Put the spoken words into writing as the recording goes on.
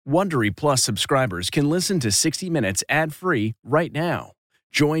Wondery Plus subscribers can listen to 60 Minutes ad-free right now.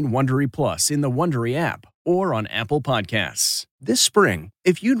 Join Wondery Plus in the Wondery app or on Apple Podcasts. This spring,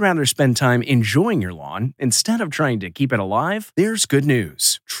 if you'd rather spend time enjoying your lawn instead of trying to keep it alive, there's good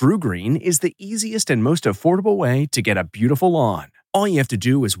news. True Green is the easiest and most affordable way to get a beautiful lawn. All you have to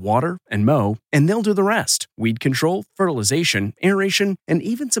do is water and mow, and they'll do the rest. Weed control, fertilization, aeration, and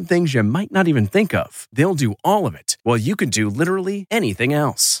even some things you might not even think of. They'll do all of it, while you can do literally anything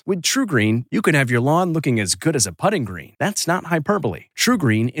else. With True Green, you can have your lawn looking as good as a putting green. That's not hyperbole. True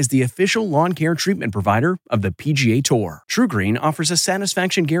Green is the official lawn care treatment provider of the PGA Tour. True Green offers a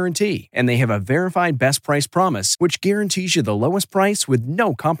satisfaction guarantee, and they have a verified best price promise, which guarantees you the lowest price with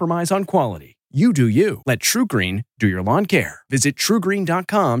no compromise on quality. You do you. Let True Green do your lawn care. Visit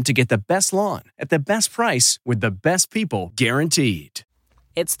TrueGreen.com to get the best lawn at the best price with the best people guaranteed.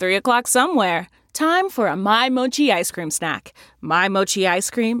 It's 3 o'clock somewhere. Time for a My Mochi ice cream snack. My Mochi ice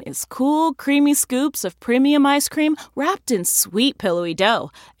cream is cool, creamy scoops of premium ice cream wrapped in sweet, pillowy dough.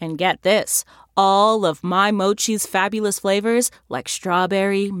 And get this, all of My Mochi's fabulous flavors, like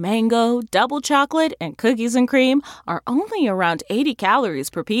strawberry, mango, double chocolate, and cookies and cream, are only around 80 calories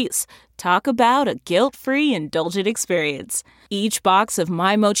per piece. Talk about a guilt-free, indulgent experience. Each box of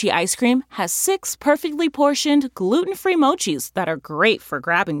My Mochi ice cream has 6 perfectly portioned, gluten-free mochis that are great for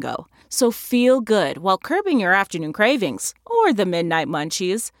grab and go. So feel good while curbing your afternoon cravings or the midnight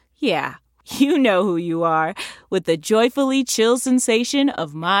munchies. Yeah, you know who you are with the joyfully chill sensation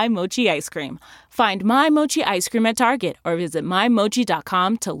of My Mochi ice cream. Find My Mochi ice cream at Target or visit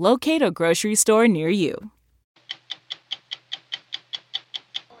MyMochi.com to locate a grocery store near you.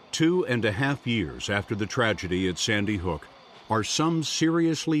 2.5 years after the tragedy at Sandy Hook, are some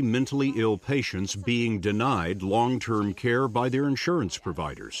seriously mentally ill patients being denied long-term care by their insurance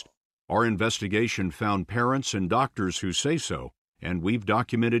providers? Our investigation found parents and doctors who say so, and we've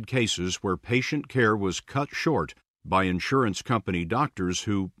documented cases where patient care was cut short by insurance company doctors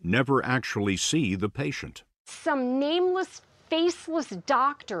who never actually see the patient. Some nameless, faceless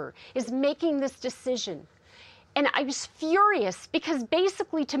doctor is making this decision. And I was furious because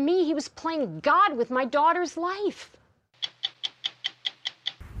basically to me, he was playing God with my daughter's life.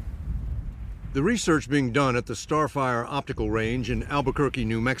 The research being done at the Starfire Optical Range in Albuquerque,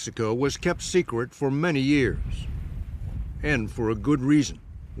 New Mexico was kept secret for many years. And for a good reason,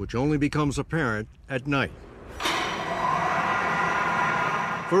 which only becomes apparent at night.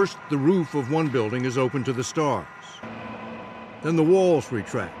 First, the roof of one building is open to the stars. Then the walls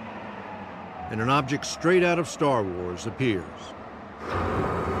retract, and an object straight out of Star Wars appears,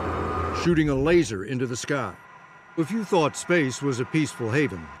 shooting a laser into the sky. If you thought space was a peaceful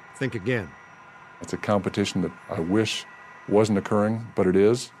haven, think again. It's a competition that I wish wasn't occurring, but it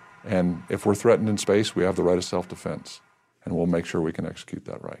is. And if we're threatened in space, we have the right of self-defense. And we'll make sure we can execute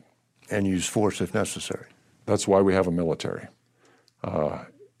that right. And use force if necessary. That's why we have a military. I'm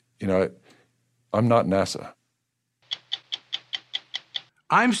not NASA.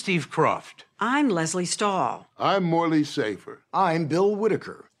 I'm Steve Croft. I'm Leslie Stahl. I'm Morley Safer. I'm Bill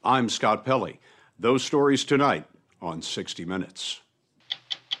Whitaker. I'm Scott Pelley. Those stories tonight on 60 Minutes.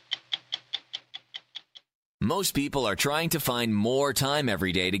 Most people are trying to find more time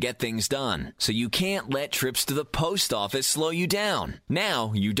every day to get things done, so you can't let trips to the post office slow you down.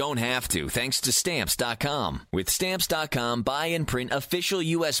 Now, you don't have to, thanks to Stamps.com. With Stamps.com, buy and print official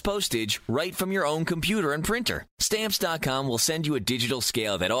U.S. postage right from your own computer and printer. Stamps.com will send you a digital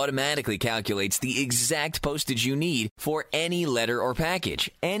scale that automatically calculates the exact postage you need for any letter or package,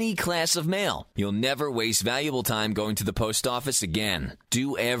 any class of mail. You'll never waste valuable time going to the post office again.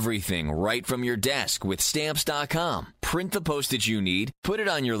 Do everything right from your desk with Stamps.com. Print the postage you need, put it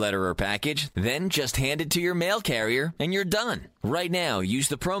on your letter or package, then just hand it to your mail carrier, and you're done. Right now, use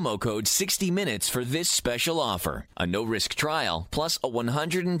the promo code 60 Minutes for this special offer. A no-risk trial, plus a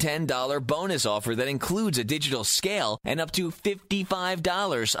 $110 bonus offer that includes a digital scale and up to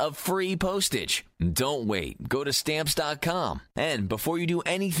 $55 of free postage. Don't wait. Go to Stamps.com. And before you do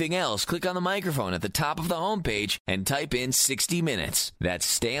anything else, click on the microphone at the top of the homepage and type in 60 Minutes. That's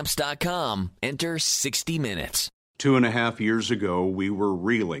Stamps.com. Enter 60 Minutes. 2.5 years ago, we were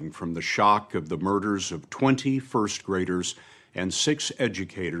reeling from the shock of the murders of 20 first graders and 6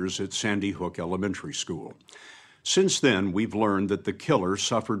 educators at Sandy Hook Elementary School. Since then, we've learned that the killer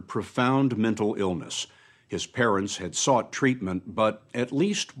suffered profound mental illness. His parents had sought treatment, but at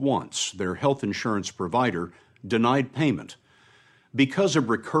least once their health insurance provider denied payment. Because of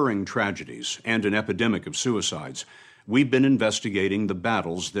recurring tragedies and an epidemic of suicides, we've been investigating the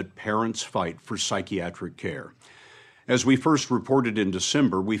battles that parents fight for psychiatric care. As we first reported in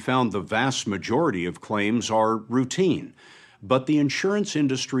December, we found the vast majority of claims are routine. but the insurance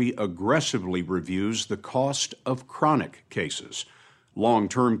industry aggressively reviews the cost of chronic cases.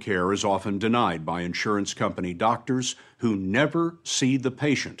 Long-term care is often denied by insurance company doctors who never see the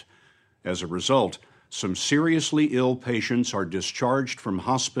patient. As a result, some seriously ill patients are discharged from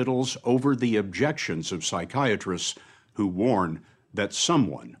hospitals over the objections of psychiatrists who warn that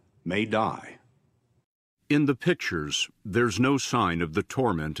someone may die. In the pictures, there's no sign of the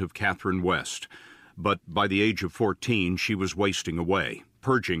torment of Catherine West, but by the age of 14, she was wasting away,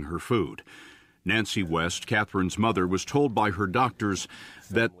 purging her food. Nancy West, Catherine's mother, was told by her doctors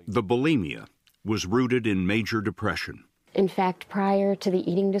that the bulimia was rooted in major depression. In fact, prior to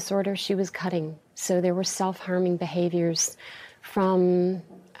the eating disorder, she was cutting. So there were self-harming behaviors from,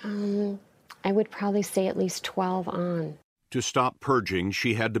 I would probably say at least 12 on. To stop purging,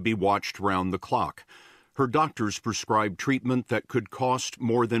 she had to be watched round the clock. Her doctors prescribed treatment that could cost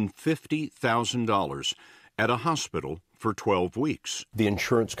more than $50,000 at a hospital for 12 weeks. The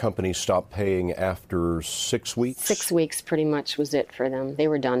insurance company stopped paying after 6 weeks? 6 weeks pretty much was it for them. They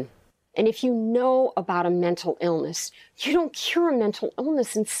were done. And if you know about a mental illness, you don't cure a mental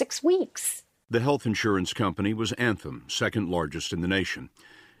illness in 6 weeks. The health insurance company was Anthem, second largest in the nation.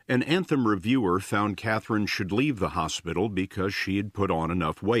 An Anthem reviewer found Catherine should leave the hospital because she had put on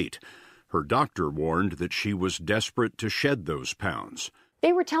enough weight. Her doctor warned that she was desperate to shed those pounds.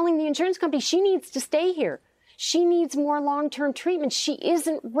 They were telling the insurance company she needs to stay here. She needs more long-term treatment. She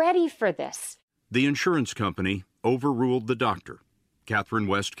isn't ready for this. The insurance company overruled the doctor. Catherine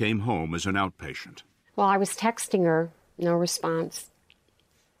West came home as an outpatient. Well, I was texting her, no response.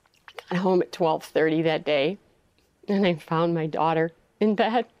 I got home at 12:30 that day, and I found my daughter in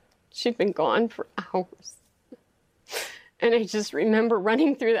bed. She'd been gone for hours. And I just remember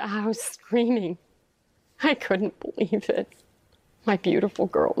running through the house screaming. I couldn't believe it. My beautiful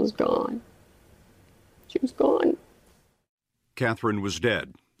girl was gone. She was gone. Catherine was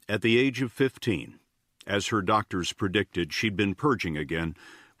dead at the age of 15. As her doctors predicted, she'd been purging again,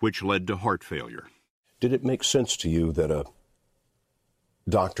 which led to heart failure. Did it make sense to you that a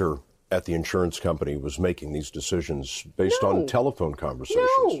doctor at the insurance company was making these decisions based on telephone conversations?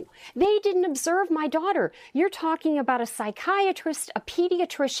 No, they didn't observe my daughter. You're talking about a psychiatrist, a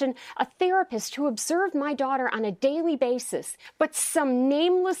pediatrician, a therapist who observed my daughter on a daily basis. But some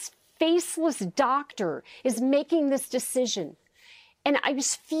nameless, faceless doctor is making this decision. And I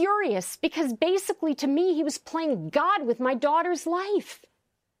was furious because basically to me, he was playing God with my daughter's life.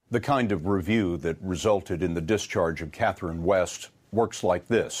 The kind of review that resulted in the discharge of Catherine West works like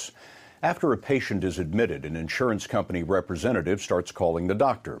this. After a patient is admitted, an insurance company representative starts calling the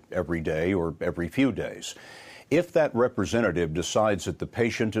doctor every day or every few days. If that representative decides that the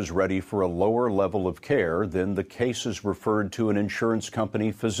patient is ready for a lower level of care, then the case is referred to an insurance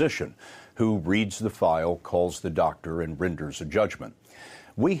company physician who reads the file, calls the doctor, and renders a judgment.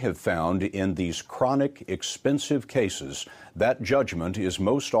 We have found in these chronic, expensive cases that judgment is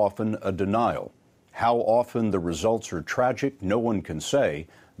most often a denial. How often the results are tragic, no one can say,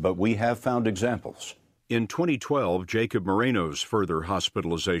 but we have found examples. In 2012, Jacob Moreno's further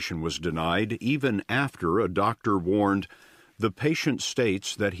hospitalization was denied even after a doctor warned the patient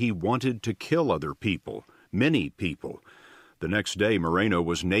states that he wanted to kill other people, many people. The next day, Moreno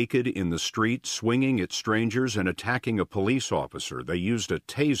was naked in the street, swinging at strangers and attacking a police officer. They used a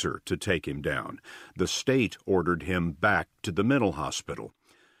taser to take him down. The state ordered him back to the mental hospital.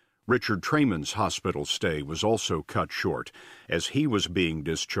 Richard Trayman's hospital stay was also cut short. As he was being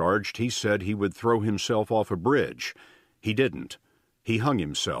discharged, he said he would throw himself off a bridge. He didn't. He hung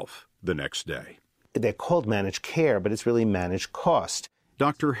himself the next day. They're called managed care, but it's really managed cost.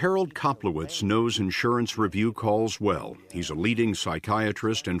 Dr. Harold Koplowitz knows insurance review calls well. He's a leading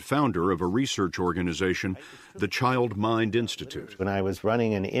psychiatrist and founder of a research organization, the Child Mind Institute. When I was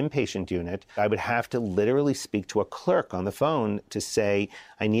running an inpatient unit, I would have to literally speak to a clerk on the phone to say,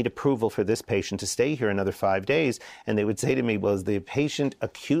 I need approval for this patient to stay here another 5 days. And they would say to me, well, is the patient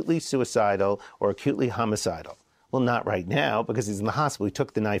acutely suicidal or acutely homicidal? Well, not right now, because he's in the hospital. We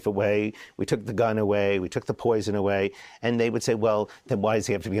took the knife away, we took the gun away, we took the poison away. And they would say, well, then why does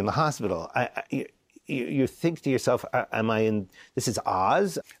he have to be in the hospital? You think to yourself, am I in, this is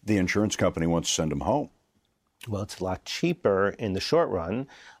Oz? The insurance company wants to send him home. Well, it's a lot cheaper in the short run.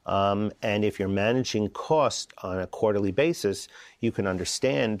 And if you're managing cost on a quarterly basis, you can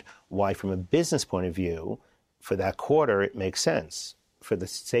understand why, from a business point of view, for that quarter, it makes sense. For the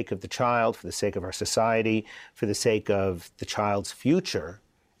sake of the child, for the sake of our society, for the sake of the child's future,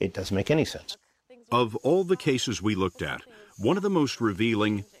 it doesn't make any sense. Of all the cases we looked at, one of the most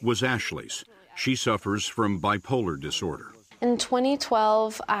revealing was Ashley's. She suffers from bipolar disorder. In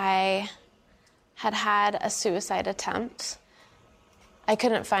 2012, I had a suicide attempt. I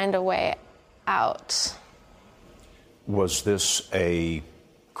couldn't find a way out. Was this a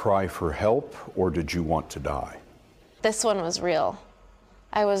cry for help, or did you want to die? This one was real.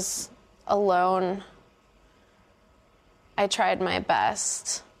 I was alone. I tried my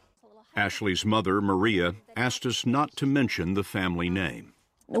best. Ashley's mother, Maria, asked us not to mention the family name.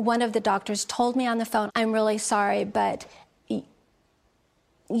 One of the doctors told me on the phone, "I'm really sorry, but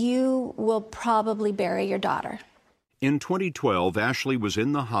you will probably bury your daughter." In 2012, Ashley was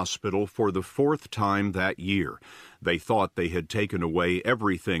in the hospital for the 4th time that year. They thought they had taken away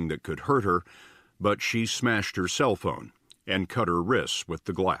everything that could hurt her, but she smashed her cell phone and cut her wrists with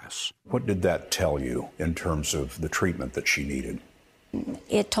the glass. What did that tell you in terms of the treatment that she needed?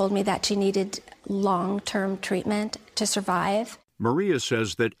 It told me that she needed long-term treatment to survive. Maria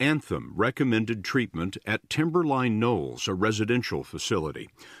says that Anthem recommended treatment at Timberline Knolls, a residential facility.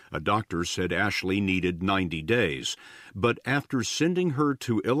 A doctor said Ashley needed 90 days, but after sending her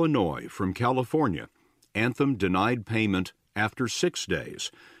to Illinois from California, Anthem denied payment after 6 days,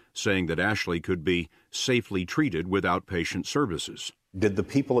 saying that Ashley could be safely treated with outpatient services. Did the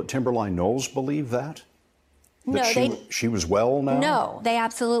people at Timberline Knolls believe that? No, she was well now? No, they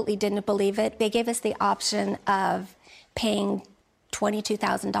absolutely didn't believe it. They gave us the option of paying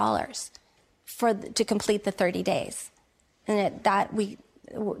 $22,000 to complete the 30 days. And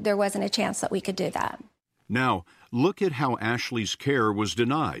there wasn't a chance that we could do that. Now, look at how Ashley's care was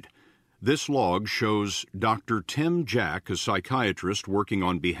denied. This log shows Dr. Tim Jack, a psychiatrist working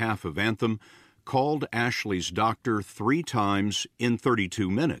on behalf of Anthem, called Ashley's doctor 3 times in 32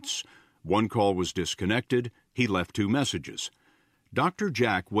 minutes. One call was disconnected. He left 2 messages. Dr.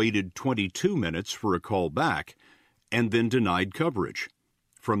 Jack waited 22 minutes for a call back and then denied coverage.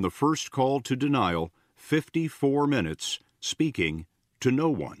 From the first call to denial, 54 minutes, speaking to no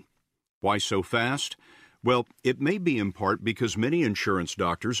one. Why so fast? Well, it may be in part because many insurance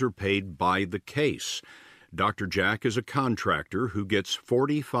doctors are paid by the case. Dr. Jack is a contractor who gets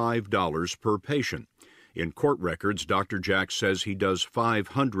 $45 per patient. In court records, Dr. Jack says he does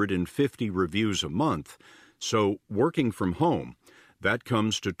 550 reviews a month. So, working from home, that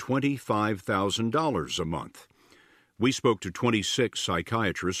comes to $25,000 a month. We spoke to 26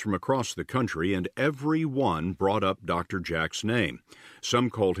 psychiatrists from across the country, and every one brought up Dr. Jack's name.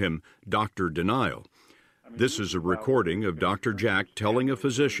 Some called him Dr. Denial. This is a recording of Dr. Jack telling a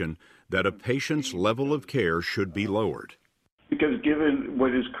physician that a patient's level of care should be lowered. Because given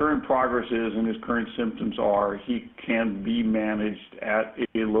what his current progress is and his current symptoms are, he can be managed at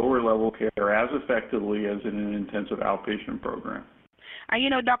a lower level care as effectively as in an intensive outpatient program.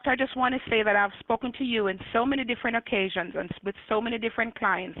 Doctor, I just want to say that I've spoken to you in so many different occasions and with so many different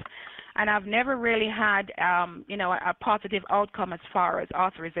clients, and I've never really had, a positive outcome as far as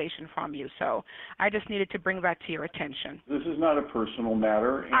authorization from you. So I just needed to bring that to your attention. This is not a personal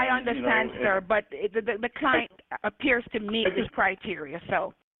matter. I understand, sir, but the client appears to meet this criteria,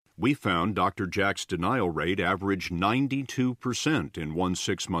 so. We found Dr. Jack's denial rate averaged 92% in one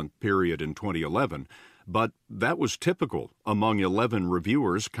 6-month period in 2011, but that was typical among 11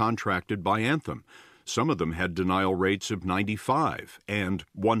 reviewers contracted by Anthem. Some of them had denial rates of 95 and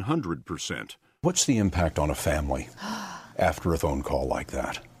 100%. What's the impact on a family after a phone call like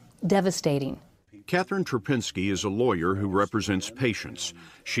that? Devastating. Catherine Trapinski is a lawyer who represents patients.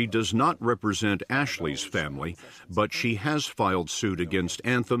 She does not represent Ashley's family, but she has filed suit against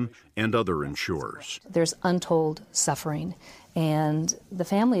Anthem and other insurers. There's untold suffering, and the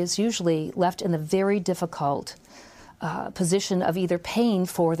family is usually left in the very difficult position of either paying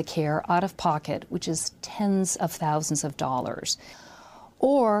for the care out of pocket, which is tens of thousands of dollars,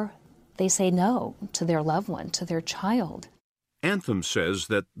 or they say no to their loved one, to their child. Anthem says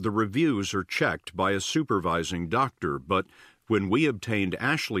that the reviews are checked by a supervising doctor, but when we obtained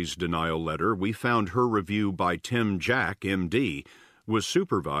Ashley's denial letter, we found her review by Tim Jack, MD, was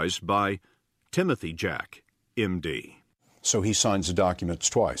supervised by Timothy Jack, MD. So he signs the documents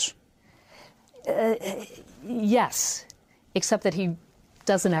twice? Yes, except that he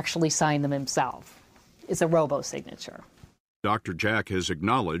doesn't actually sign them himself. It's a robo-signature. Dr. Jack has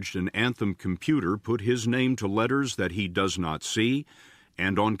acknowledged an Anthem computer put his name to letters that he does not see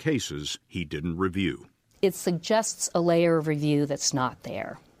and on cases he didn't review. It suggests a layer of review that's not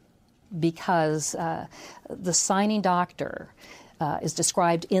there because the signing doctor is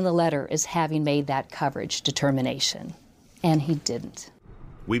described in the letter as having made that coverage determination, and he didn't.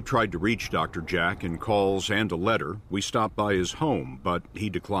 We've tried to reach Dr. Jack in calls and a letter. We stopped by his home, but he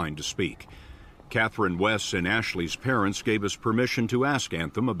declined to speak. Catherine Wess and Ashley's parents gave us permission to ask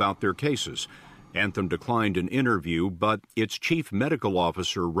Anthem about their cases. Anthem declined an interview, but its chief medical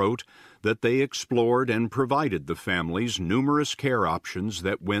officer wrote that they explored and provided the families numerous care options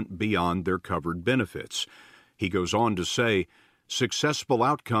that went beyond their covered benefits. He goes on to say, successful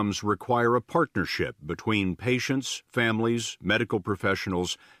outcomes require a partnership between patients, families, medical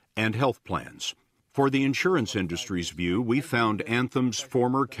professionals, and health plans. For the insurance industry's view, we found Anthem's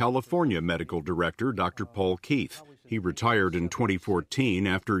former California medical director, Dr. Paul Keith. He retired in 2014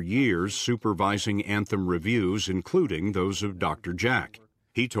 after years supervising Anthem reviews, including those of Dr. Jack.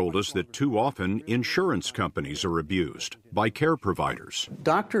 He told us that too often insurance companies are abused by care providers.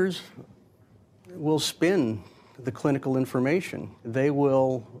 Doctors will spin the clinical information. They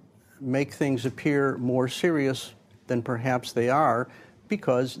will make things appear more serious than perhaps they are,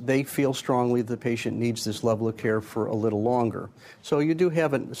 because they feel strongly the patient needs this level of care for a little longer. So you do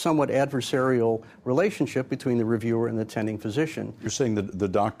have a somewhat adversarial relationship between the reviewer and the attending physician. You're saying that the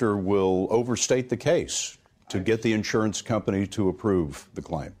doctor will overstate the case to get the insurance company to approve the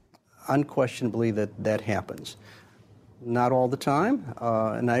claim? Unquestionably, that happens. Not all the time,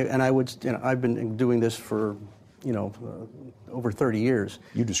 and I would, I've been doing this for, over 30 years.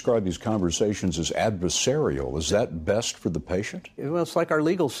 You describe these conversations as adversarial. Is that best for the patient? Well, it's like our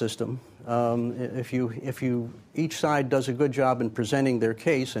legal system. If each side does a good job in presenting their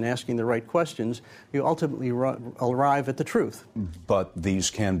case and asking the right questions, you ultimately arrive at the truth. But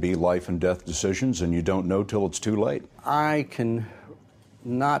these can be life and death decisions, and you don't know till it's too late. I can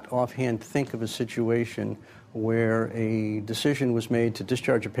not offhand think of a situation where a decision was made to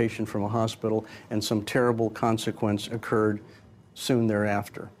discharge a patient from a hospital and some terrible consequence occurred soon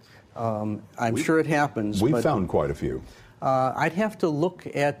thereafter. I'm sure it happens. We've found quite a few. I'd have to look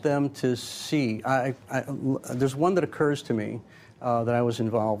at them to see. There's one that occurs to me that I was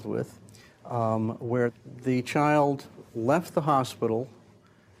involved with, where the child left the hospital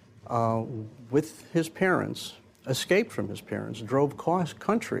with his parents, escaped from his parents, drove cross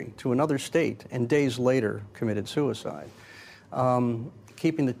country to another state, and days later committed suicide.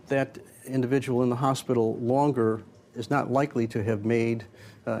 Keeping that individual in the hospital longer is not likely to have made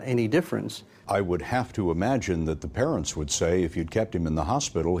any difference. I would have to imagine that the parents would say if you'd kept him in the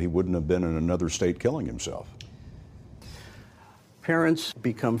hospital, he wouldn't have been in another state killing himself. Parents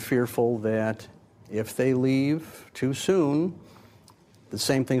become fearful that if they leave too soon, the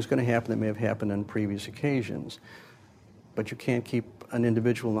same thing's going to happen that may have happened on previous occasions. But you can't keep an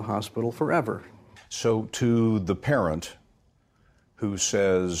individual in the hospital forever. So to the parent who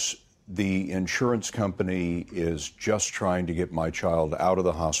says the insurance company is just trying to get my child out of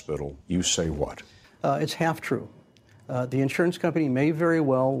the hospital, you say what? It's half true. The insurance company may very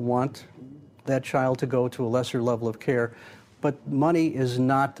well want that child to go to a lesser level of care, but money is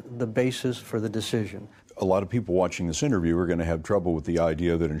not the basis for the decision. A lot of people watching this interview are going to have trouble with the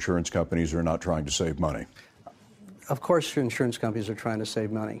idea that insurance companies are not trying to save money. Of course, insurance companies are trying to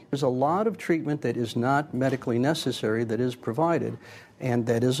save money. There's a lot of treatment that is not medically necessary that is provided, and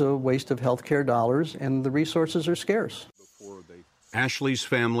that is a waste of health care dollars, and the resources are scarce. Ashley's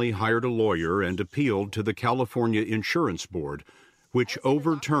family hired a lawyer and appealed to the California Insurance Board, which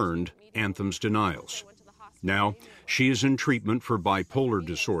overturned Anthem's denials. Now, she is in treatment for bipolar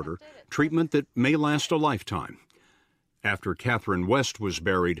disorder, treatment that may last a lifetime. After Catherine West was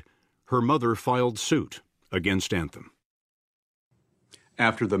buried, her mother filed suit against Anthem.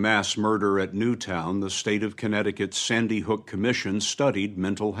 After the mass murder at Newtown, the state of Connecticut's Sandy Hook Commission studied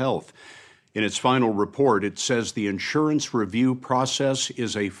mental health. In its final report, it says the insurance review process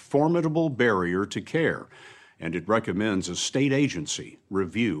is a formidable barrier to care, and it recommends a state agency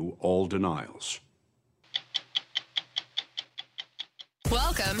review all denials.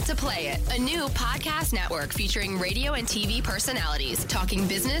 Welcome to Play It, a new podcast network featuring radio and TV personalities talking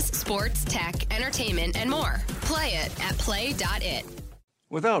business, sports, tech, entertainment, and more. Play it at play.it.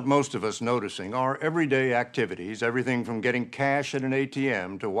 Without most of us noticing, our everyday activities, everything from getting cash at an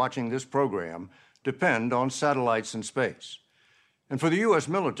ATM to watching this program, depend on satellites in space. And for the U.S.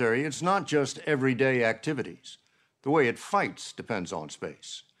 military, it's not just everyday activities. The way it fights depends on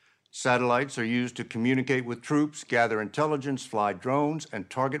space. Satellites are used to communicate with troops, gather intelligence, fly drones, and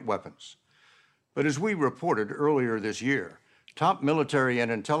target weapons. But as we reported earlier this year, top military and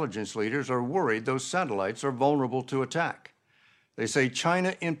intelligence leaders are worried those satellites are vulnerable to attack. They say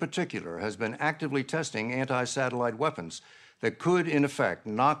China in particular has been actively testing anti-satellite weapons that could, in effect,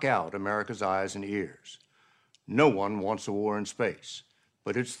 knock out America's eyes and ears. No one wants a war in space,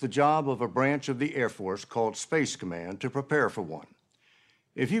 but it's the job of a branch of the Air Force called Space Command to prepare for one.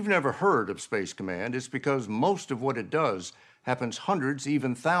 If you've never heard of Space Command, it's because most of what it does happens hundreds,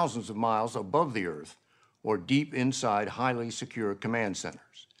 even thousands of miles above the Earth or deep inside highly secure command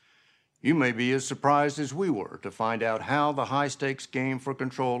centers. You may be as surprised as we were to find out how the high-stakes game for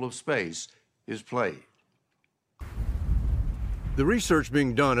control of space is played. The research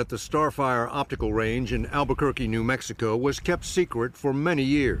being done at the Starfire Optical Range in Albuquerque, New Mexico, was kept secret for many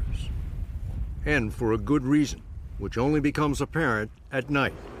years. And for a good reason, which only becomes apparent at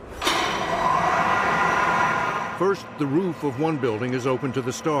night. First, the roof of one building is open to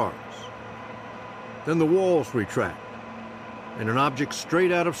the stars. Then the walls retract, and an object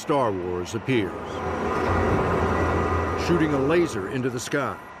straight out of Star Wars appears, shooting a laser into the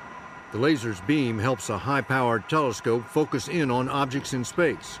sky. The laser's beam helps a high-powered telescope focus in on objects in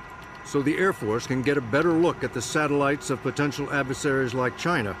space, so the Air Force can get a better look at the satellites of potential adversaries like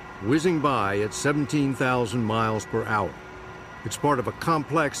China whizzing by at 17,000 miles per hour. It's part of a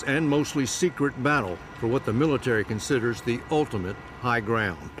complex and mostly secret battle for what the military considers the ultimate high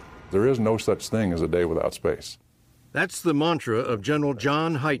ground. There is no such thing as a day without space. That's the mantra of General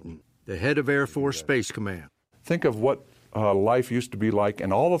John Hyten, the head of Air Force Space Command. Think of what life used to be like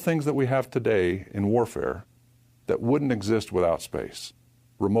and all the things that we have today in warfare that wouldn't exist without space.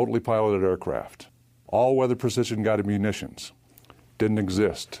 Remotely piloted aircraft, all-weather precision-guided munitions didn't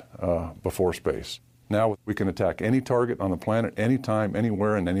exist before space. Now we can attack any target on the planet, anytime,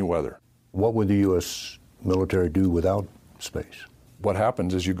 anywhere, in any weather. What would the U.S. military do without space? What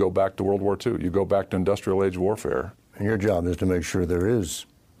happens is you go back to World War II. You go back to industrial age warfare. And your job is to make sure there is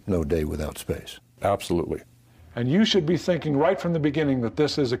no day without space. Absolutely. And you should be thinking right from the beginning that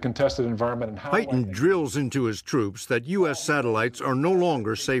this is a contested environment. And how Hyten drills into his troops that U.S. satellites are no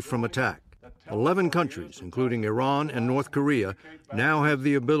longer safe from attack. 11 countries, including Iran and North Korea, now have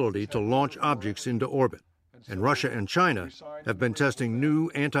the ability to launch objects into orbit. And Russia and China have been testing new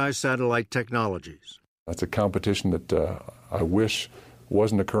anti-satellite technologies. That's a competition that I wish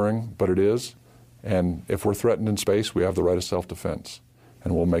wasn't occurring, but it is. And if we're threatened in space, we have the right of self-defense.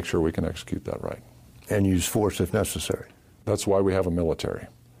 And we'll make sure we can execute that right. And use force if necessary. That's why we have a military.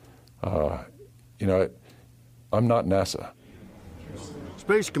 I'm not NASA.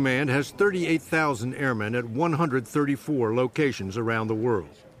 Space Command has 38,000 airmen at 134 locations around the world.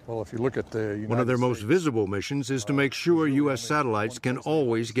 Well, if you look at the one of their most visible missions is to make sure U.S. satellites can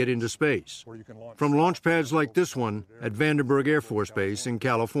always get into space, from launch pads like this one at Vandenberg Air Force Base in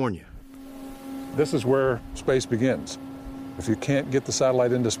California. This is where space begins. If you can't get the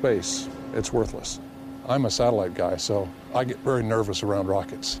satellite into space, it's worthless. I'm a satellite guy, so I get very nervous around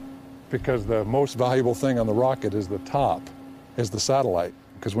rockets because the most valuable thing on the rocket is the top, is the satellite.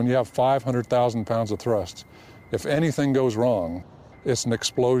 Because when you have 500,000 pounds of thrust, if anything goes wrong, it's an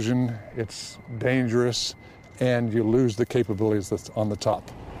explosion, it's dangerous, and you lose the capabilities that's on the top.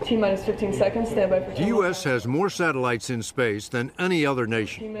 T-minus 15 seconds, stand by for The U.S. has more satellites in space than any other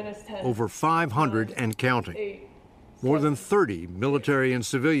nation, over 500 and counting. More than 30 military and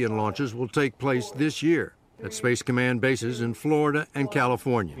civilian launches will take place this year at Space Command bases in Florida and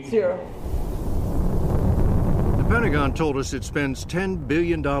California. 0. The Pentagon told us it spends $10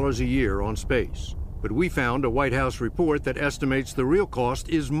 billion a year on space, but we found a White House report that estimates the real cost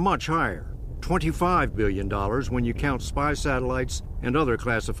is much higher, $25 billion when you count spy satellites and other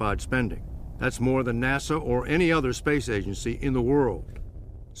classified spending. That's more than NASA or any other space agency in the world.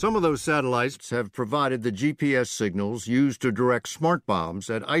 Some of those satellites have provided the GPS signals used to direct smart bombs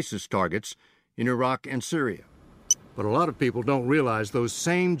at ISIS targets in Iraq and Syria. But a lot of people don't realize those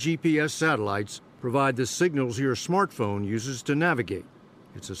same GPS satellites provide the signals your smartphone uses to navigate.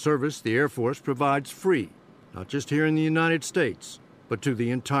 It's a service the Air Force provides free, not just here in the United States, but to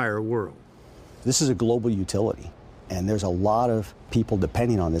the entire world. This is a global utility, and there's a lot of people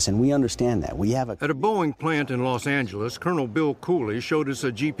depending on this, and we understand that. At a Boeing plant in Los Angeles, Colonel Bill Cooley showed us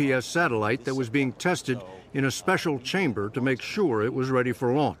a GPS satellite that was being tested in a special chamber to make sure it was ready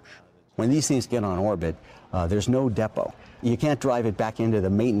for launch. When these things get on orbit, there's no depot. You can't drive it back into the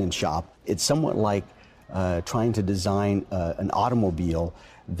maintenance shop. It's somewhat like trying to design an automobile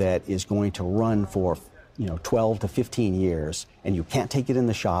that is going to run for 12 to 15 years, and you can't take it in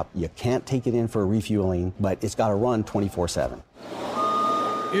the shop, you can't take it in for refueling, but it's got to run 24/7.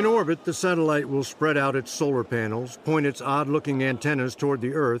 In orbit, the satellite will spread out its solar panels, point its odd-looking antennas toward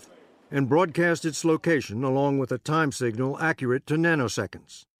the Earth, and broadcast its location along with a time signal accurate to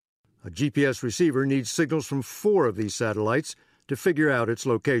nanoseconds. A GPS receiver needs signals from 4 of these satellites to figure out its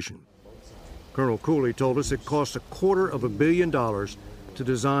location. Colonel Cooley told us it costs $250 million to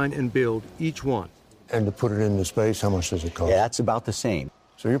design and build each one. And to put it into space, how much does it cost? Yeah, that's about the same.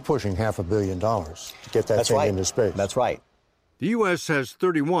 So you're pushing $500 million to get that thing into space. That's right. The U.S. has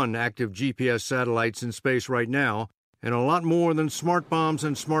 31 active GPS satellites in space right now, and a lot more than smart bombs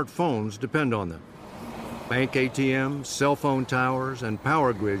and smartphones depend on them. Bank ATMs, cell phone towers, and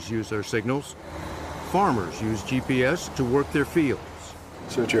power grids use their signals. Farmers use GPS to work their fields.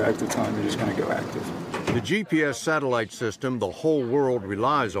 So at your active time, you're just going to go active. The GPS satellite system the whole world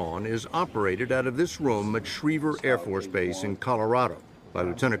relies on is operated out of this room at Schriever Air Force Base in Colorado by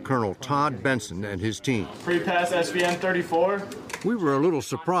Lieutenant Colonel Todd Benson and his team. Pre-pass SVN 34. We were a little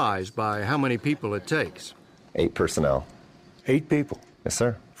surprised by how many people it takes. 8 personnel. 8 people? Yes,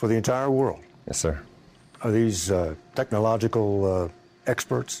 sir. For the entire world? Yes, sir. Are these technological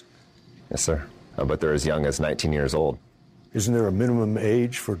experts? Yes, sir. But they're as young as 19 years old. Isn't there a minimum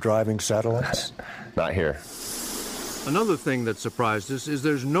age for driving satellites? Not here. Another thing that surprised us is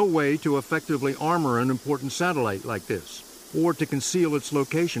there's no way to effectively armor an important satellite like this, or to conceal its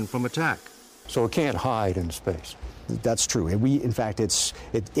location from attack. So it can't hide in space? That's true. And in fact,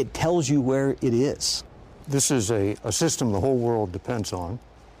 it tells you where it is. This is a system the whole world depends on.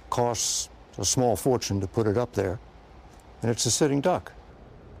 Costs a small fortune to put it up there, and it's a sitting duck.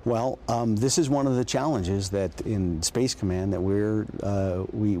 Well, this is one of the challenges that in Space Command that we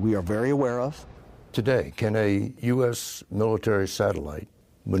are very aware of. Today, can a U.S. military satellite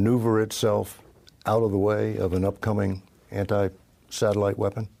maneuver itself out of the way of an upcoming anti-satellite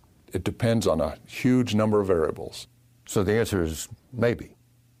weapon? It depends on a huge number of variables. So the answer is maybe.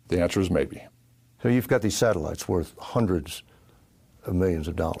 The answer is maybe. So you've got these satellites worth hundreds of millions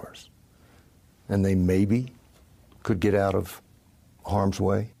of dollars, and they maybe could get out of harm's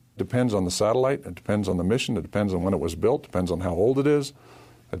way? Depends on the satellite, it depends on the mission, it depends on when it was built, depends on how old it is,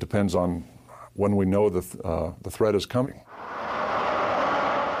 it depends on when we know the threat is coming.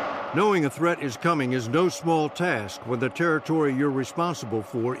 Knowing a threat is coming is no small task when the territory you're responsible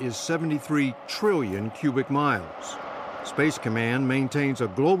for is 73 trillion cubic miles. Space Command maintains a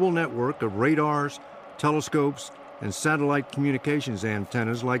global network of radars, telescopes, and satellite communications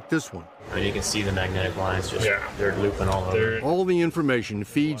antennas like this one. And you can see the magnetic lines they're looping all over. All the information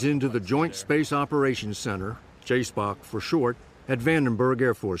feeds into the Joint Space Operations Center, JSPOC for short, at Vandenberg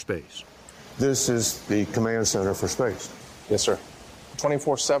Air Force Base. This is the command center for space. Yes, sir.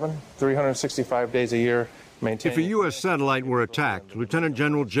 24/7, 365 days a year. If a U.S. satellite were attacked, Lieutenant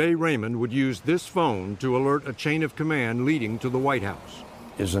General Jay Raymond would use this phone to alert a chain of command leading to the White House.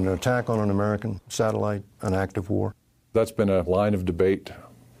 Is an attack on an American satellite an act of war? That's been a line of debate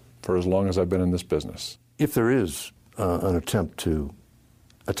for as long as I've been in this business. If there is an attempt to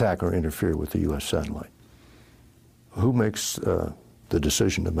attack or interfere with the U.S. satellite, who makes the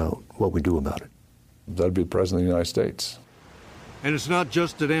decision about what we do about it? That'd be the President of the United States. And it's not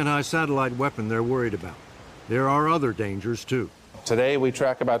just an anti-satellite weapon they're worried about. There are other dangers, too. Today, we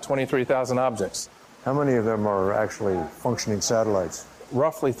track about 23,000 objects. How many of them are actually functioning satellites?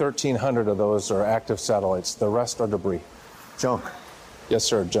 Roughly 1,300 of those are active satellites. The rest are debris. Junk? Yes,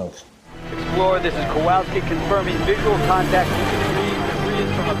 sir, junk. Explorer, this is Kowalski confirming visual contact with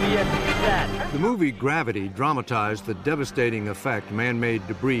debris from a BSC-SAT. The movie Gravity dramatized the devastating effect man-made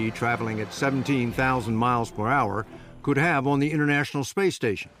debris traveling at 17,000 miles per hour could have on the International Space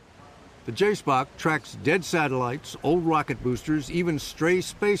Station. The JSPOC tracks dead satellites, old rocket boosters, even stray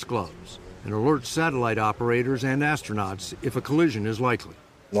space gloves, and alerts satellite operators and astronauts if a collision is likely.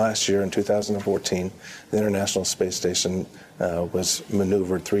 Last year, in 2014, the International Space Station was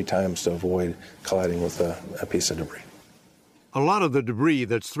maneuvered 3 times to avoid colliding with a piece of debris. A lot of the debris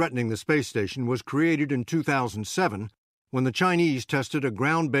that's threatening the space station was created in 2007 when the Chinese tested a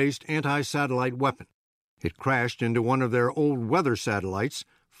ground-based anti-satellite weapon. It crashed into one of their old weather satellites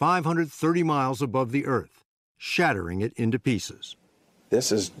 530 miles above the Earth, shattering it into pieces.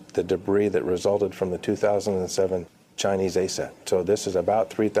 This is the debris that resulted from the 2007 Chinese ASAT. So this is about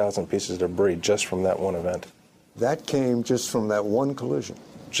 3,000 pieces of debris just from that one event. That came just from that one collision?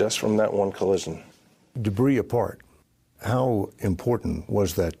 Just from that one collision. Debris apart, how important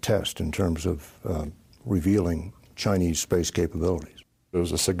was that test in terms of revealing Chinese space capabilities? It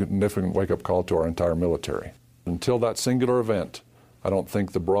was a significant wake-up call to our entire military. Until that singular event, I don't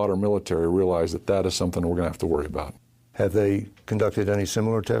think the broader military realized that that is something we're going to have to worry about. Have they conducted any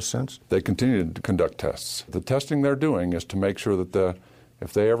similar tests since? They continue to conduct tests. The testing they're doing is to make sure that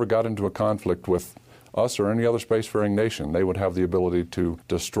if they ever got into a conflict with us or any other spacefaring nation, they would have the ability to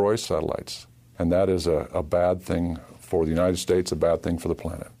destroy satellites. And that is a bad thing for the United States, a bad thing for the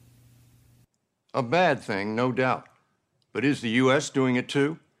planet. A bad thing, no doubt. But is the U.S. doing it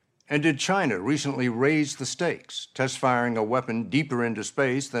too? And did China recently raise the stakes, test-firing a weapon deeper into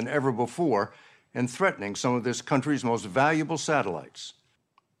space than ever before and threatening some of this country's most valuable satellites?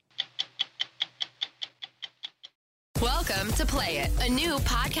 Welcome to Play It, a new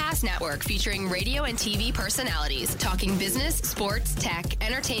podcast network featuring radio and TV personalities talking business, sports, tech,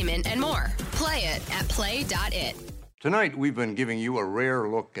 entertainment, and more. Play it at play.it. Tonight, we've been giving you a rare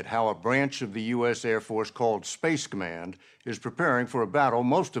look at how a branch of the U.S. Air Force called Space Command is preparing for a battle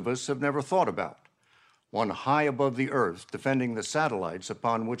most of us have never thought about. One high above the Earth, defending the satellites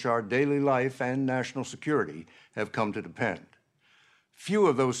upon which our daily life and national security have come to depend. Few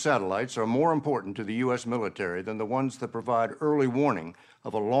of those satellites are more important to the U.S. military than the ones that provide early warning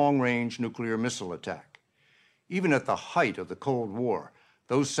of a long-range nuclear missile attack. Even at the height of the Cold War,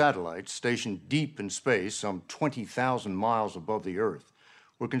 those satellites, stationed deep in space, some 20,000 miles above the Earth,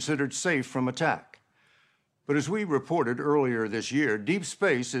 were considered safe from attack. But as we reported earlier this year, deep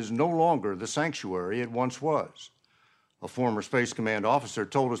space is no longer the sanctuary it once was. A former Space Command officer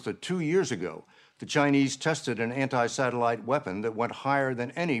told us that 2 years ago, the Chinese tested an anti-satellite weapon that went higher than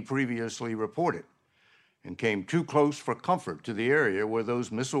any previously reported and came too close for comfort to the area where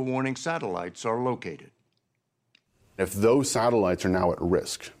those missile warning satellites are located. If those satellites are now at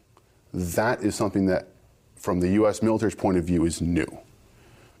risk, that is something that, from the U.S. military's point of view, is new.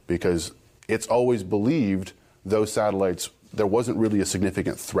 Because it's always believed those satellites, there wasn't really a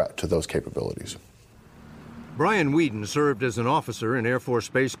significant threat to those capabilities. Brian Whedon served as an officer in Air Force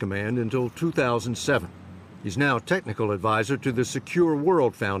Space Command until 2007. He's now technical advisor to the Secure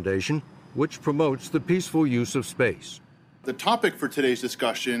World Foundation, which promotes the peaceful use of space. The topic for today's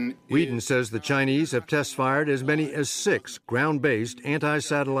discussion Whedon says the Chinese have test-fired as many as 6 ground-based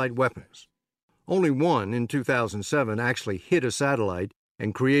anti-satellite weapons. Only one in 2007 actually hit a satellite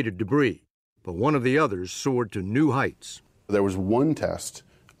and created debris, but one of the others soared to new heights. There was one test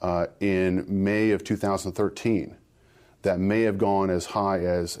in May of 2013 that may have gone as high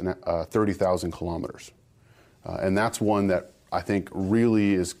as 30,000 kilometers. And that's one that I think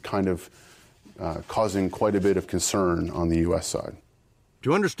really is kind of causing quite a bit of concern on the U.S. side.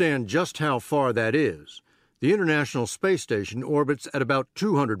 To understand just how far that is, the International Space Station orbits at about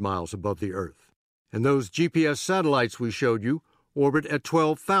 200 miles above the Earth, and those GPS satellites we showed you orbit at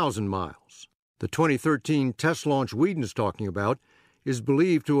 12,000 miles. The 2013 test launch Whedon's talking about is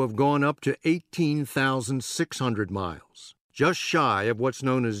believed to have gone up to 18,600 miles, just shy of what's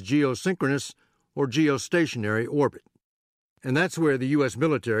known as geosynchronous or geostationary orbit. And that's where the U.S.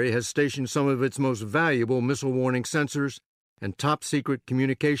 military has stationed some of its most valuable missile warning sensors and top-secret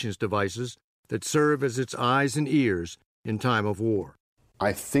communications devices that serve as its eyes and ears in time of war.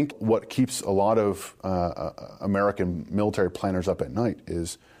 I think what keeps a lot of American military planners up at night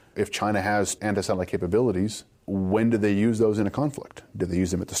is if China has anti-satellite capabilities, when do they use those in a conflict? Do they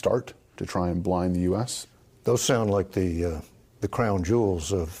use them at the start to try and blind the U.S.? Those sound like the crown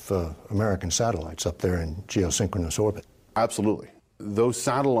jewels of American satellites up there in geosynchronous orbit. Absolutely. Those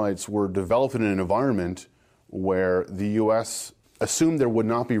satellites were developed in an environment where the U.S. assumed there would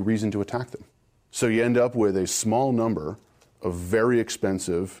not be reason to attack them. So you end up with a small number of very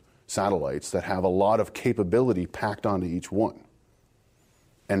expensive satellites that have a lot of capability packed onto each one.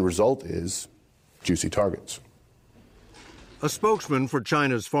 End result is juicy targets. A spokesman for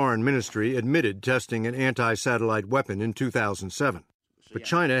China's foreign ministry admitted testing an anti-satellite weapon in 2007. But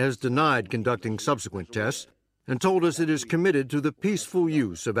China has denied conducting subsequent tests and told us it is committed to the peaceful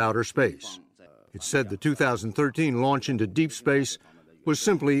use of outer space. It said the 2013 launch into deep space was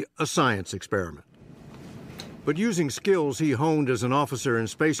simply a science experiment. But using skills he honed as an officer in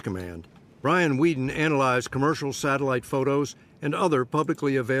Space Command, Brian Whedon analyzed commercial satellite photos and other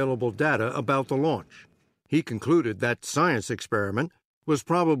publicly available data about the launch. He concluded that science experiment was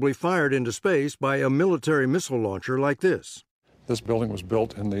probably fired into space by a military missile launcher like this. This building was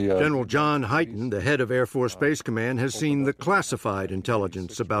built in the... General John Hyten, the head of Air Force Space Command, has seen the classified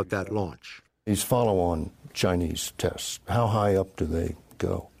intelligence about that launch. These follow-on Chinese tests, how high up do they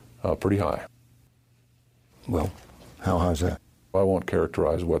go? Pretty high. Well, how high is that? I won't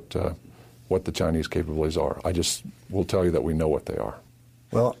characterize what the Chinese capabilities are. I just will tell you that we know what they are.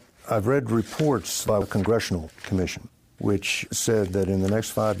 Well, I've read reports by a congressional commission which said that in the next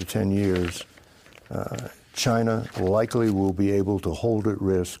 5 to 10 years, China likely will be able to hold at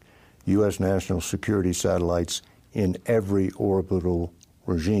risk U.S. national security satellites in every orbital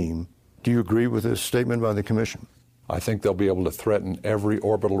regime. Do you agree with this statement by the commission? I think they'll be able to threaten every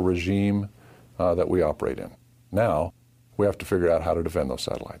orbital regime that we operate in. Now, we have to figure out how to defend those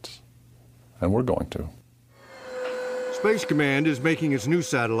satellites, and we're going to. Space Command is making its new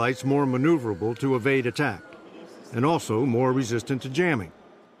satellites more maneuverable to evade attack, and also more resistant to jamming.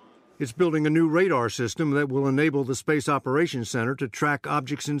 It's building a new radar system that will enable the Space Operations Center to track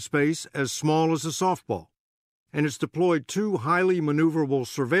objects in space as small as a softball. And it's deployed 2 highly maneuverable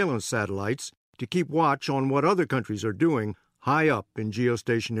surveillance satellites to keep watch on what other countries are doing high up in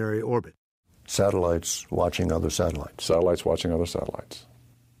geostationary orbit. Satellites watching other satellites. Satellites watching other satellites.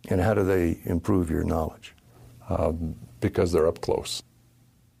 And how do they improve your knowledge? Because they're up close.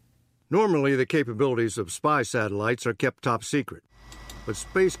 Normally, the capabilities of spy satellites are kept top secret. But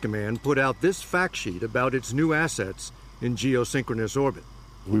Space Command put out this fact sheet about its new assets in geosynchronous orbit.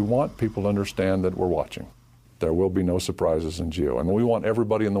 We want people to understand that we're watching. There will be no surprises in geo. And we want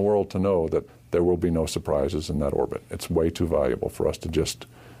everybody in the world to know that there will be no surprises in that orbit. It's way too valuable for us to just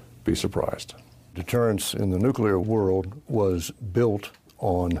be surprised. Deterrence in the nuclear world was built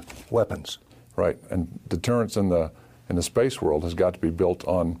on weapons. Right, and deterrence in the space world has got to be built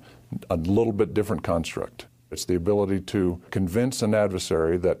on a little bit different construct. It's the ability to convince an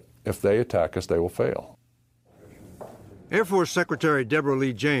adversary that if they attack us, they will fail. Air Force Secretary Deborah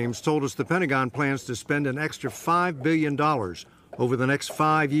Lee James told us the Pentagon plans to spend an extra $5 billion over the next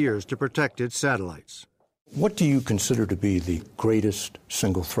 5 years to protect its satellites. What do you consider to be the greatest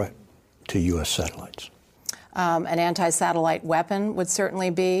single threat to U.S. satellites? An anti-satellite weapon would certainly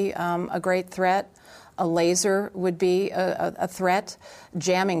be a great threat. A laser would be a threat.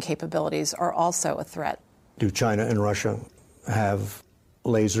 Jamming capabilities are also a threat. Do China and Russia have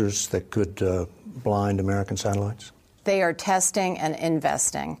lasers that could blind American satellites? They are testing and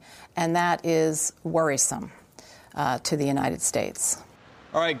investing, and that is worrisome to the United States.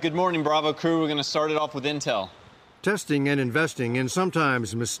 All right, good morning, Bravo crew. We're going to start it off with intel. Testing and investing in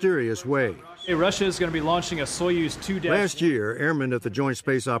sometimes mysterious ways. Hey, Russia is going to be launching a Soyuz 2-. Last year, airmen at the Joint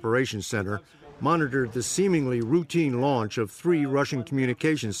Space Operations Center monitored the seemingly routine launch of 3 Russian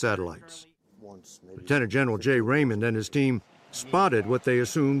communications satellites. Lieutenant General Jay Raymond and his team spotted what they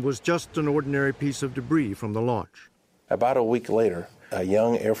assumed was just an ordinary piece of debris from the launch. About a week later, a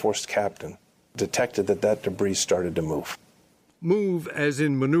young Air Force captain detected that debris started to move. Move as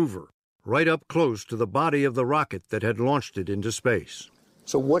in maneuver, right up close to the body of the rocket that had launched it into space.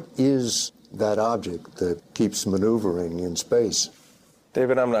 So what is that object that keeps maneuvering in space?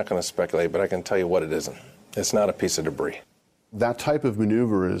 David, I'm not going to speculate, but I can tell you what it isn't. It's not a piece of debris. That type of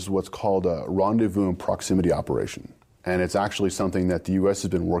maneuver is what's called a rendezvous and proximity operation. And it's actually something that the U.S. has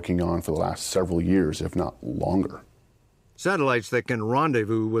been working on for the last several years, if not longer. Satellites that can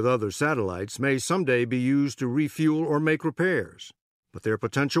rendezvous with other satellites may someday be used to refuel or make repairs, but they're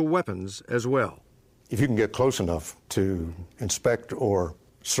potential weapons as well. If you can get close enough to inspect or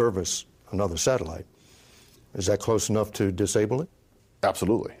service another satellite, is that close enough to disable it?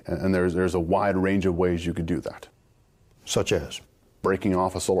 Absolutely. And there's a wide range of ways you could do that. Such as? Breaking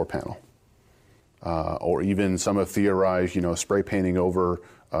off a solar panel. Or even some have theorized, spray painting over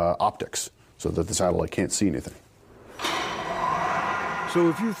optics so that the satellite can't see anything. So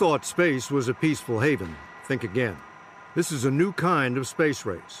if you thought space was a peaceful haven, think again. This is a new kind of space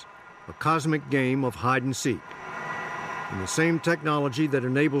race, a cosmic game of hide and seek. And the same technology that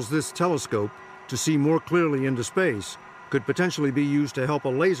enables this telescope to see more clearly into space could potentially be used to help a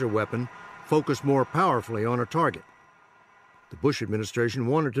laser weapon focus more powerfully on a target. The Bush administration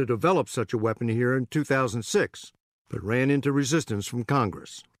wanted to develop such a weapon here in 2006, but ran into resistance from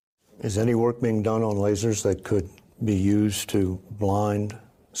Congress. Is any work being done on lasers that could be used to blind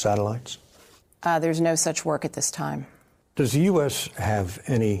satellites? There's no such work at this time. Does the U.S. have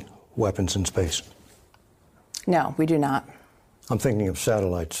any weapons in space? No, we do not. I'm thinking of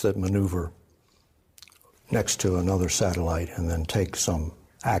satellites that maneuver next to another satellite and then take some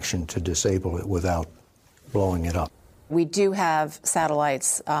action to disable it without blowing it up. We do have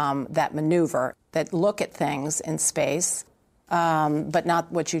satellites that maneuver, that look at things in space, but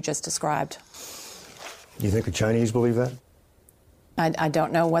not what you just described. Do you think the Chinese believe that? I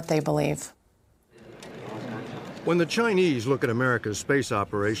don't know what they believe. When the Chinese look at America's space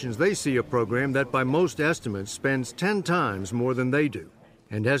operations, they see a program that by most estimates spends 10 times more than they do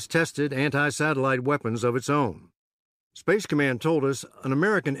and has tested anti-satellite weapons of its own. Space Command told us an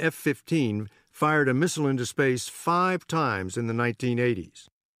American F-15 fired a missile into space 5 times in the 1980s,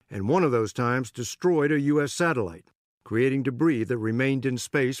 and one of those times destroyed a U.S. satellite, creating debris that remained in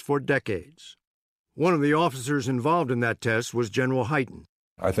space for decades. One of the officers involved in that test was General Hyten.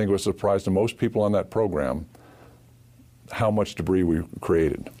 I think it was a surprise to most people on that program how much debris we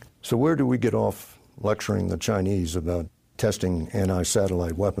created. So where do we get off lecturing the Chinese about testing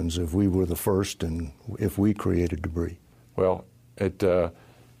anti-satellite weapons if we were the first and if we created debris? Well,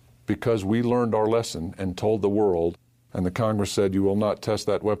 because we learned our lesson and told the world, and the Congress said you will not test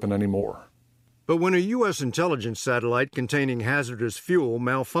that weapon anymore. But when a U.S. intelligence satellite containing hazardous fuel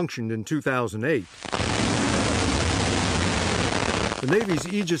malfunctioned in 2008, the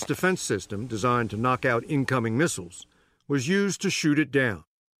Navy's Aegis defense system, designed to knock out incoming missiles, was used to shoot it down.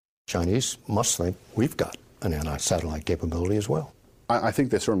 Chinese must think we've got an anti-satellite capability as well. I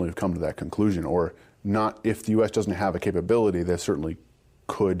think they certainly have come to that conclusion, or not. If the U.S. doesn't have a capability, they certainly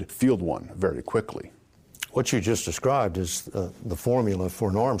could field one very quickly. What you just described is the formula for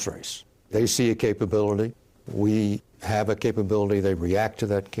an arms race. They see a capability, we have a capability, they react to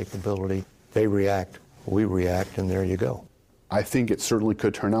that capability, they react, we react, and there you go. I think it certainly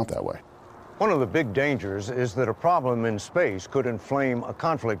could turn out that way. One of the big dangers is that a problem in space could inflame a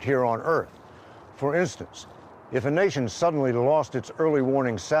conflict here on Earth. For instance, if a nation suddenly lost its early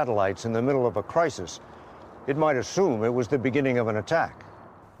warning satellites in the middle of a crisis, it might assume it was the beginning of an attack.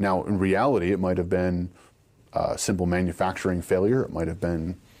 Now, in reality, it might have been a simple manufacturing failure. It might have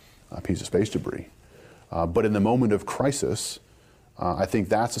been a piece of space debris. But in the moment of crisis, I think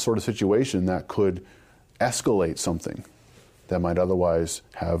that's the sort of situation that could escalate something that might otherwise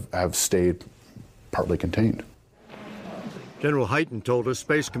have stayed partly contained. General Hyten told us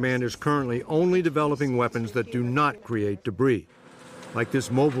Space Command is currently only developing weapons that do not create debris, like this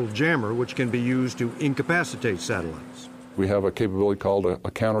mobile jammer, which can be used to incapacitate satellites. We have a capability called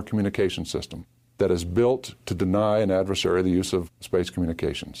a counter-communication system that is built to deny an adversary the use of space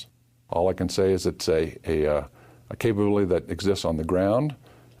communications. All I can say is it's a capability that exists on the ground,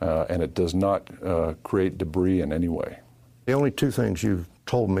 and it does not create debris in any way. The only two things you've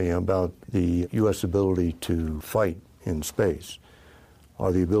told me about the U.S. ability to fight in space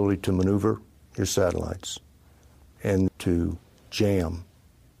are the ability to maneuver your satellites and to jam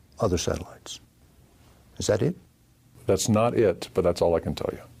other satellites. Is that it? That's not it, but that's all I can tell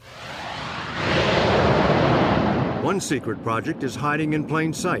you. One secret project is hiding in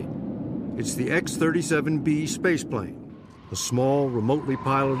plain sight. It's the X-37B spaceplane, a small, remotely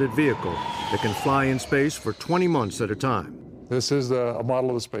piloted vehicle that can fly in space for 20 months at a time. This is a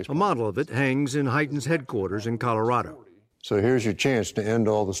model of the space. A model of it hangs in Hyten's headquarters in Colorado. So here's your chance to end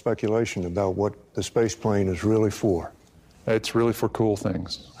all the speculation about what the space plane is really for. It's really for cool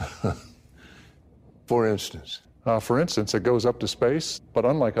things. For instance? For instance, it goes up to space, but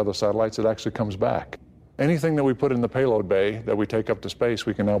unlike other satellites, it actually comes back. Anything that we put in the payload bay that we take up to space,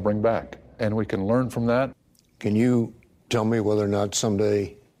 we can now bring back, and we can learn from that. Can you tell me whether or not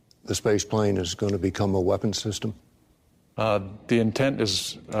someday the space plane is going to become a weapon system? The intent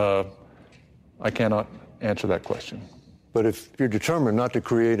is, I cannot answer that question. But if you're determined not to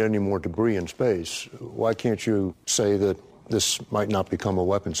create any more debris in space, why can't you say that this might not become a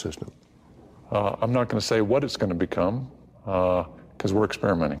weapon system? I'm not going to say what it's going to become, because we're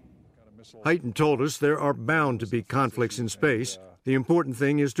experimenting. Hyten told us there are bound to be conflicts in space. The important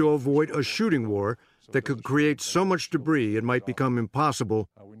thing is to avoid a shooting war that could create so much debris it might become impossible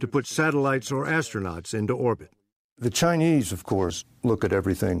to put satellites or astronauts into orbit. The Chinese, of course, look at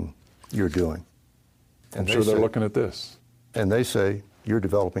everything you're doing. I'm sure they're looking at this. And they say you're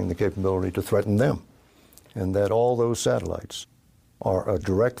developing the capability to threaten them, and that all those satellites are a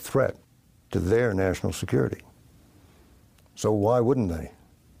direct threat to their national security. So why wouldn't they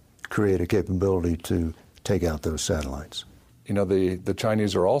create a capability to take out those satellites? You know, the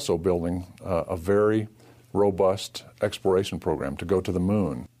Chinese are also building a very robust exploration program to go to the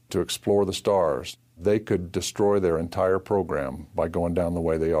moon, to explore the stars. They could destroy their entire program by going down the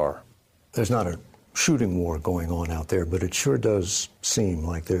way they are. There's not a shooting war going on out there, but it sure does seem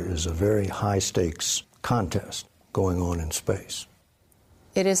like there is a very high-stakes contest going on in space.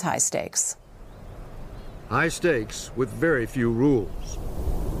 It is high stakes. High stakes with very few rules.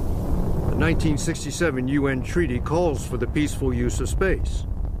 The 1967 UN treaty calls for the peaceful use of space.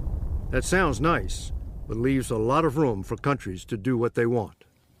 That sounds nice, but leaves a lot of room for countries to do what they want.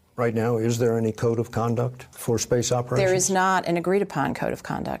 Right now, is there any code of conduct for space operations? There is not an agreed-upon code of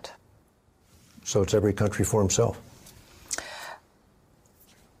conduct. So it's every country for himself?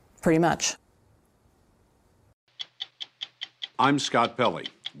 Pretty much. I'm Scott Pelley.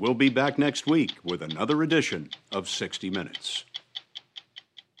 We'll be back next week with another edition of 60 Minutes.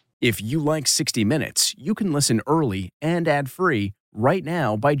 If you like 60 Minutes, you can listen early and ad-free right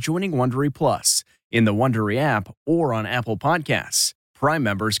now by joining Wondery Plus in the Wondery app or on Apple Podcasts. Prime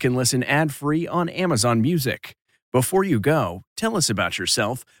members can listen ad-free on Amazon Music. Before you go, tell us about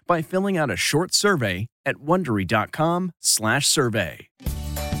yourself by filling out a short survey at Wondery.com/survey.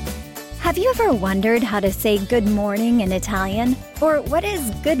 Have you ever wondered how to say good morning in Italian? Or what is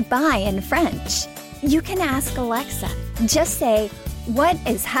goodbye in French? You can ask Alexa. Just say, what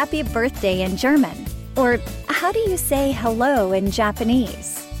is happy birthday in German? Or how do you say hello in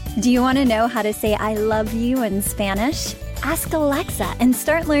Japanese? Do you want to know how to say I love you in Spanish? Ask Alexa and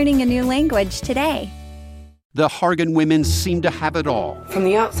start learning a new language today. The Hargan women seem to have it all. From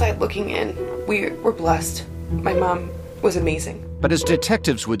the outside looking in, we were blessed. My mom was amazing. But as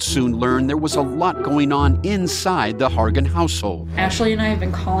detectives would soon learn, there was a lot going on inside the Hargan household. Ashley and I have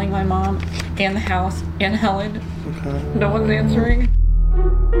been calling my mom and the house and Helen. Okay. No one's answering.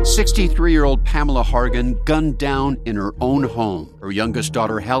 63-year-old Pamela Hargan gunned down in her own home. Her youngest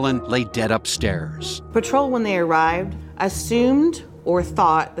daughter, Helen, lay dead upstairs. Patrol, when they arrived, assumed or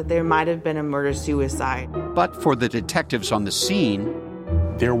thought that there might have been a murder-suicide. But for the detectives on the scene,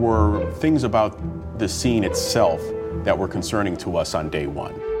 there were things about the scene itself that were concerning to us on day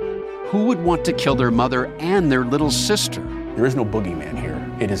one. Who would want to kill their mother and their little sister? There is no boogeyman here.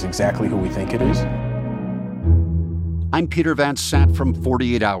 It is exactly who we think it is. I'm Peter Van Sant from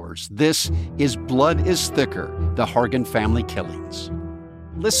 48 Hours. This is Blood is Thicker, the Hargan family killings.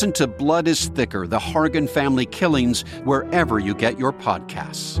 Listen to Blood is Thicker, the Hargan family killings, wherever you get your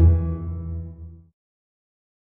podcasts.